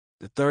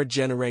The third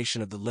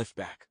generation of the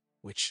liftback,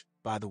 which,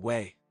 by the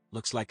way,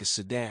 looks like a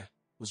sedan,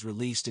 was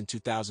released in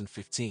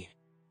 2015.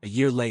 A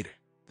year later,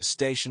 the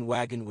station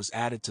wagon was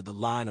added to the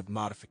line of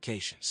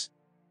modifications.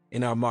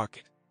 In our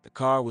market, the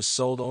car was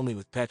sold only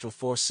with petrol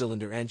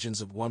four-cylinder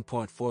engines of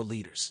 1.4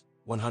 liters,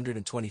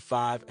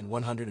 125 and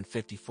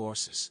 150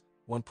 horses,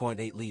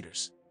 1.8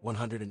 liters,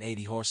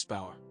 180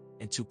 horsepower,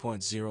 and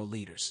 2.0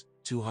 liters,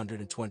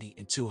 220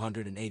 and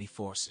 280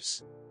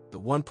 horses. The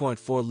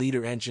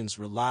 1.4-liter engines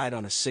relied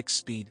on a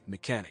 6-speed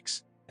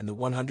mechanics, and the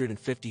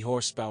 150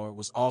 horsepower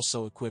was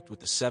also equipped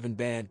with a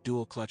 7-band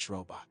dual-clutch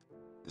robot.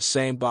 The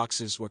same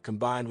boxes were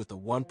combined with a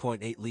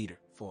 1.8-liter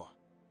 4,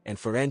 and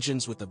for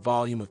engines with a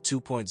volume of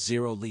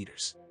 2.0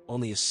 liters,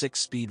 only a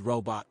 6-speed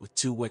robot with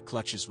 2 wick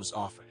clutches was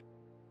offered.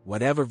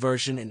 Whatever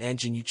version and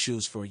engine you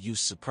choose for a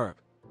used Superb,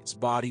 its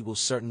body will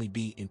certainly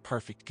be in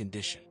perfect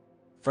condition.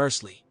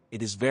 Firstly,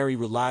 it is very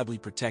reliably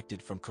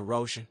protected from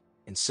corrosion,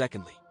 and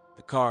secondly,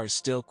 the car is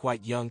still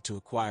quite young to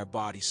acquire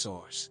body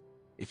sores.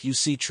 If you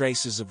see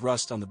traces of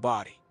rust on the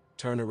body,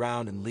 turn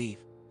around and leave.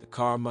 The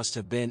car must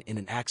have been in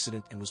an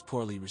accident and was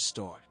poorly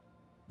restored.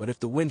 But if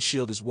the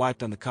windshield is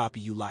wiped on the copy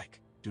you like,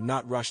 do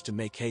not rush to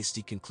make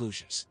hasty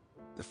conclusions.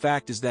 The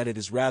fact is that it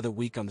is rather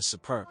weak on the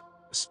Superb,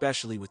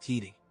 especially with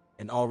heating,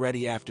 and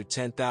already after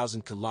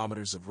 10,000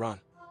 kilometers of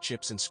run,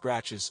 chips and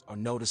scratches are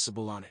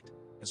noticeable on it,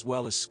 as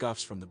well as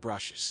scuffs from the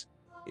brushes.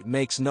 It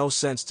makes no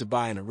sense to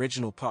buy an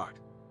original part,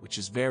 which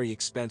is very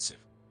expensive.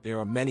 There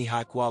are many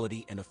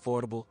high-quality and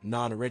affordable,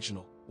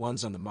 non-original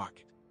ones on the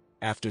market.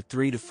 After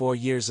 3 to 4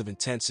 years of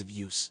intensive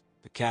use,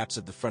 the caps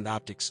of the front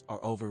optics are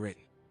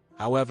overwritten.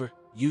 However,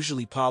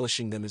 usually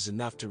polishing them is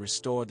enough to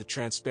restore the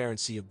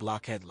transparency of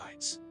block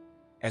headlights.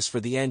 As for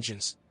the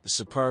engines, the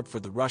Superb for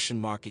the Russian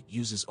market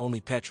uses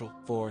only petrol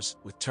 4s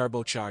with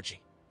turbocharging,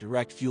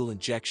 direct fuel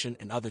injection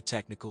and other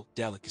technical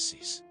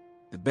delicacies.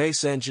 The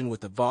base engine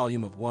with a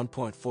volume of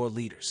 1.4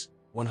 liters,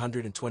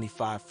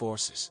 125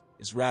 horses,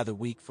 is rather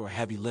weak for a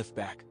heavy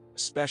liftback,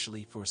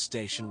 especially for a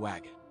station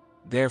wagon.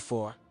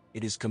 Therefore,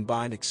 it is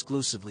combined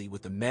exclusively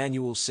with a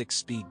manual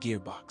 6-speed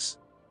gearbox.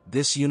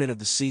 This unit of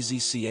the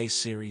CZCA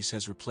series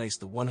has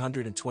replaced the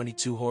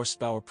 122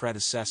 horsepower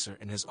predecessor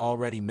and has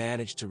already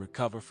managed to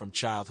recover from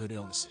childhood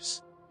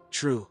illnesses.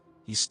 True,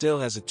 he still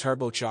has a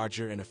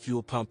turbocharger and a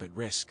fuel pump at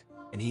risk,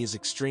 and he is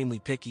extremely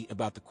picky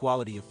about the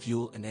quality of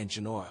fuel and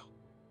engine oil.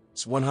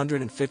 Its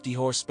 150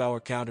 horsepower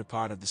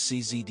counterpart of the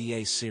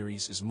CZDA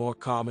series is more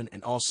common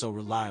and also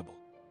reliable,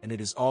 and it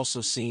is also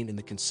seen in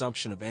the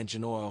consumption of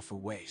engine oil for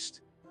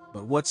waste.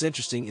 But what's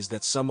interesting is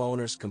that some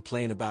owners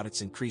complain about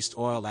its increased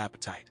oil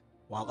appetite,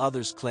 while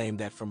others claim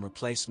that from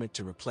replacement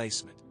to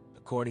replacement,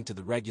 according to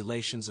the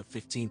regulations of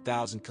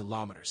 15,000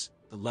 kilometers,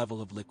 the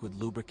level of liquid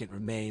lubricant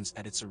remains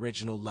at its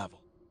original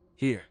level.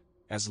 Here,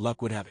 as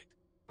luck would have it,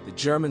 the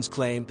Germans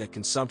claim that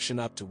consumption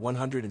up to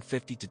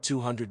 150 to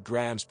 200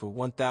 grams per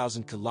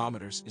 1,000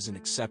 kilometers is an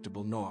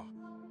acceptable norm.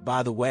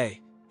 By the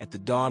way, at the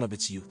dawn of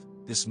its youth,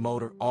 this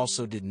motor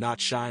also did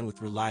not shine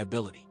with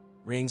reliability.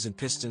 Rings and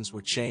pistons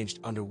were changed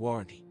under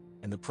warranty,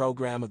 and the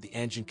program of the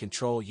engine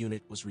control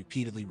unit was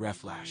repeatedly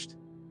reflashed.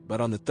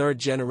 But on the third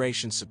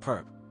generation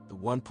Superb, the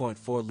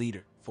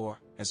 1.4-liter 4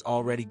 has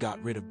already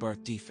got rid of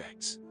birth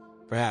defects.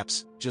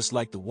 Perhaps, just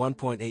like the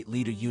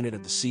 1.8-liter unit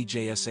of the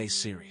CJSA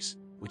series,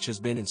 which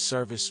has been in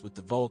service with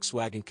the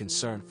Volkswagen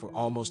concern for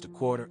almost a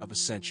quarter of a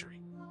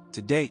century.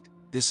 To date,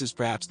 this is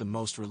perhaps the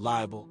most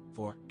reliable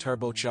 4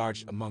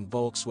 turbocharged among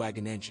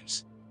Volkswagen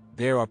engines.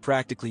 There are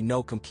practically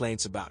no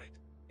complaints about it,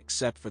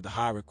 except for the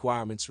high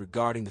requirements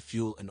regarding the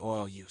fuel and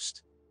oil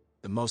used.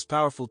 The most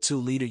powerful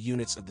 2-liter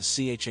units of the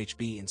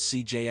CHHB and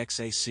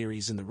CJXA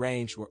series in the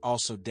range were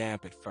also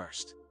damp at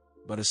first.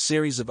 But a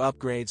series of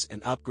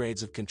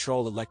upgrades of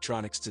control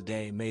electronics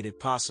today made it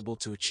possible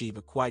to achieve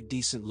a quite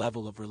decent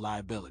level of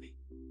reliability.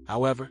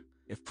 However,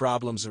 if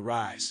problems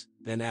arise,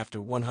 then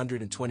after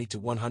 120 to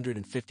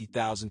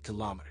 150,000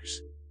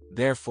 kilometers.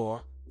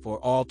 Therefore, for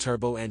all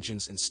turbo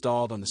engines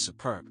installed on the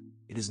Superb,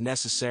 it is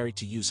necessary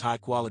to use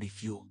high-quality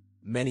fuel.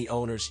 Many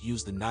owners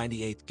use the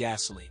 98th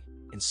gasoline,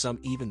 and some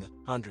even the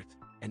 100th,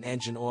 and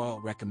engine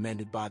oil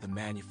recommended by the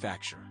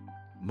manufacturer.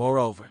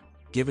 Moreover,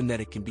 given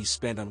that it can be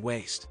spent on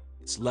waste,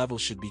 its level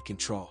should be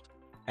controlled.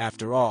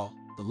 After all,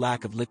 the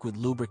lack of liquid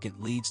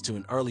lubricant leads to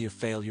an earlier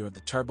failure of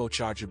the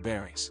turbocharger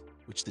bearings,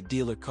 which the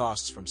dealer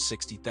costs from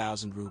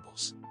 60,000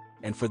 rubles.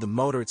 And for the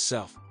motor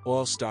itself,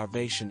 oil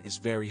starvation is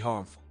very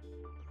harmful.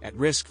 At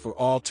risk for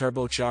all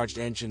turbocharged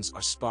engines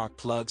are spark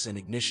plugs and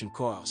ignition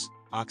coils,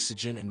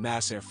 oxygen and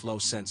mass airflow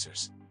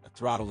sensors, a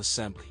throttle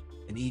assembly,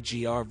 an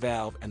EGR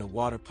valve and a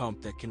water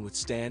pump that can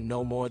withstand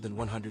no more than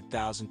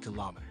 100,000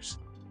 kilometers.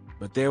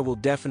 But there will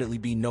definitely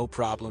be no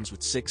problems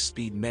with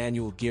 6-speed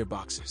manual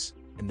gearboxes,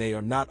 and they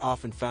are not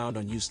often found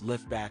on used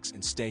liftbacks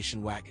and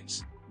station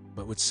wagons.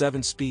 But with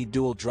 7-speed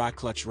dual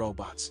dry-clutch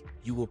robots,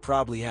 you will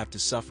probably have to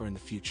suffer in the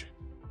future.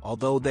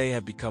 Although they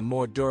have become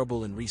more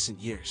durable in recent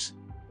years,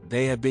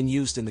 they have been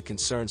used in the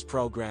concern's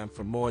program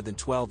for more than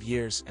 12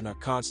 years and are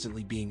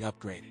constantly being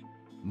upgraded.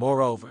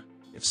 Moreover,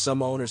 if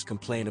some owners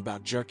complain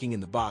about jerking in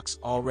the box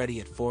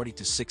already at 40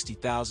 to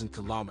 60,000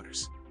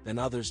 kilometers, then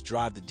others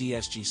drive the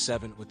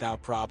DSG-7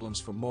 without problems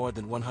for more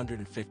than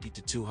 150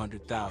 to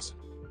 200,000.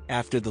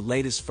 After the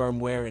latest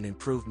firmware and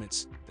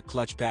improvements, the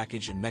clutch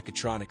package and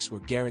mechatronics were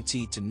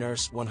guaranteed to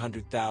nurse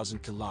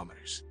 100,000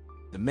 kilometers.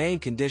 The main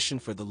condition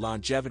for the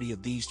longevity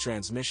of these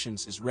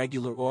transmissions is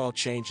regular oil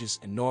changes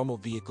and normal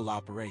vehicle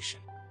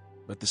operation.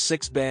 But the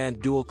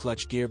 6-band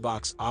dual-clutch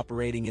gearbox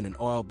operating in an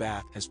oil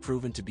bath has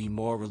proven to be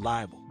more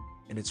reliable,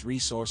 and its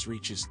resource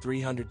reaches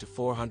 300 to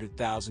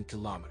 400,000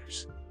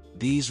 kilometers.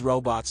 These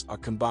robots are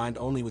combined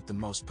only with the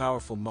most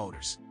powerful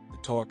motors, the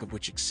torque of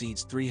which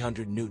exceeds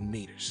 300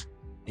 Newton-meters.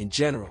 In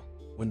general,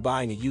 when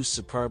buying a used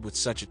Superb with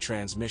such a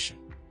transmission,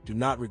 do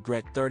not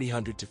regret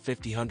 300 to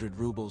 500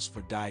 rubles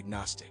for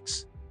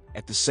diagnostics.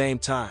 At the same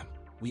time,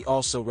 we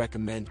also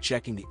recommend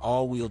checking the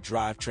all-wheel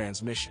drive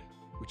transmission,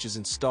 which is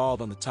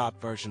installed on the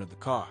top version of the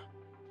car.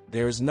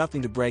 There is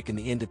nothing to break in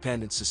the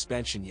independent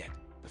suspension yet.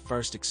 The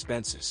first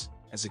expenses,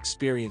 as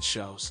experience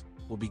shows,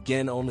 will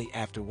begin only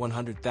after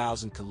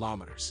 100,000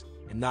 kilometers,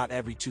 and not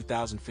every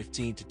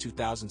 2015 to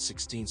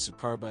 2016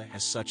 Superba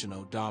has such an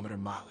odometer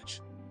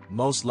mileage.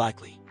 Most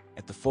likely,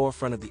 at the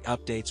forefront of the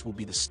updates will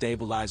be the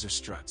stabilizer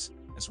struts,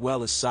 as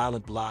well as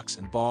silent blocks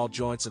and ball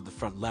joints of the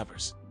front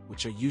levers,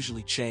 which are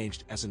usually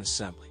changed as an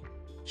assembly.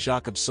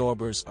 Shock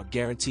absorbers are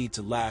guaranteed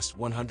to last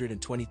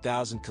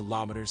 120,000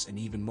 kilometers and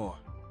even more.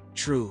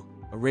 True,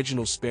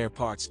 original spare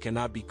parts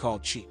cannot be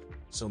called cheap,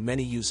 so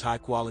many use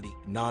high-quality,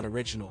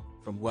 non-original,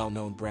 from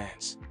well-known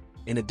brands.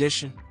 In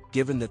addition,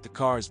 given that the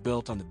car is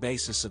built on the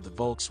basis of the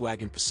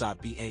Volkswagen Passat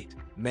B8,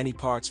 many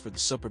parts for the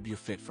Superb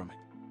fit from it.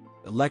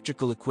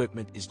 Electrical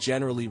equipment is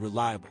generally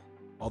reliable,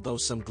 although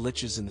some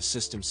glitches in the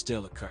system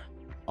still occur.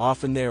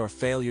 Often there are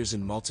failures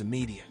in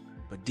multimedia,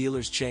 but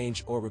dealers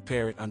change or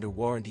repair it under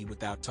warranty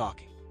without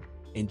talking.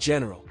 In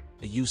general,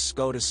 a used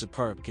Skoda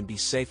Superb can be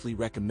safely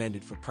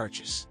recommended for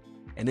purchase,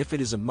 and if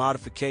it is a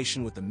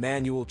modification with a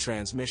manual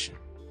transmission,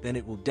 then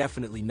it will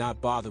definitely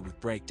not bother with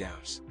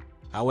breakdowns.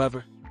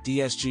 However,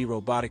 DSG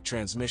robotic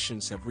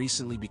transmissions have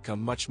recently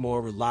become much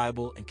more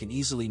reliable and can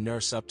easily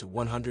nurse up to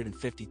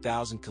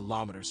 150,000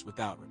 kilometers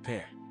without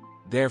repair.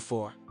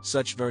 Therefore,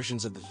 such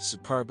versions of the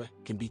Superb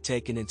can be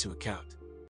taken into account.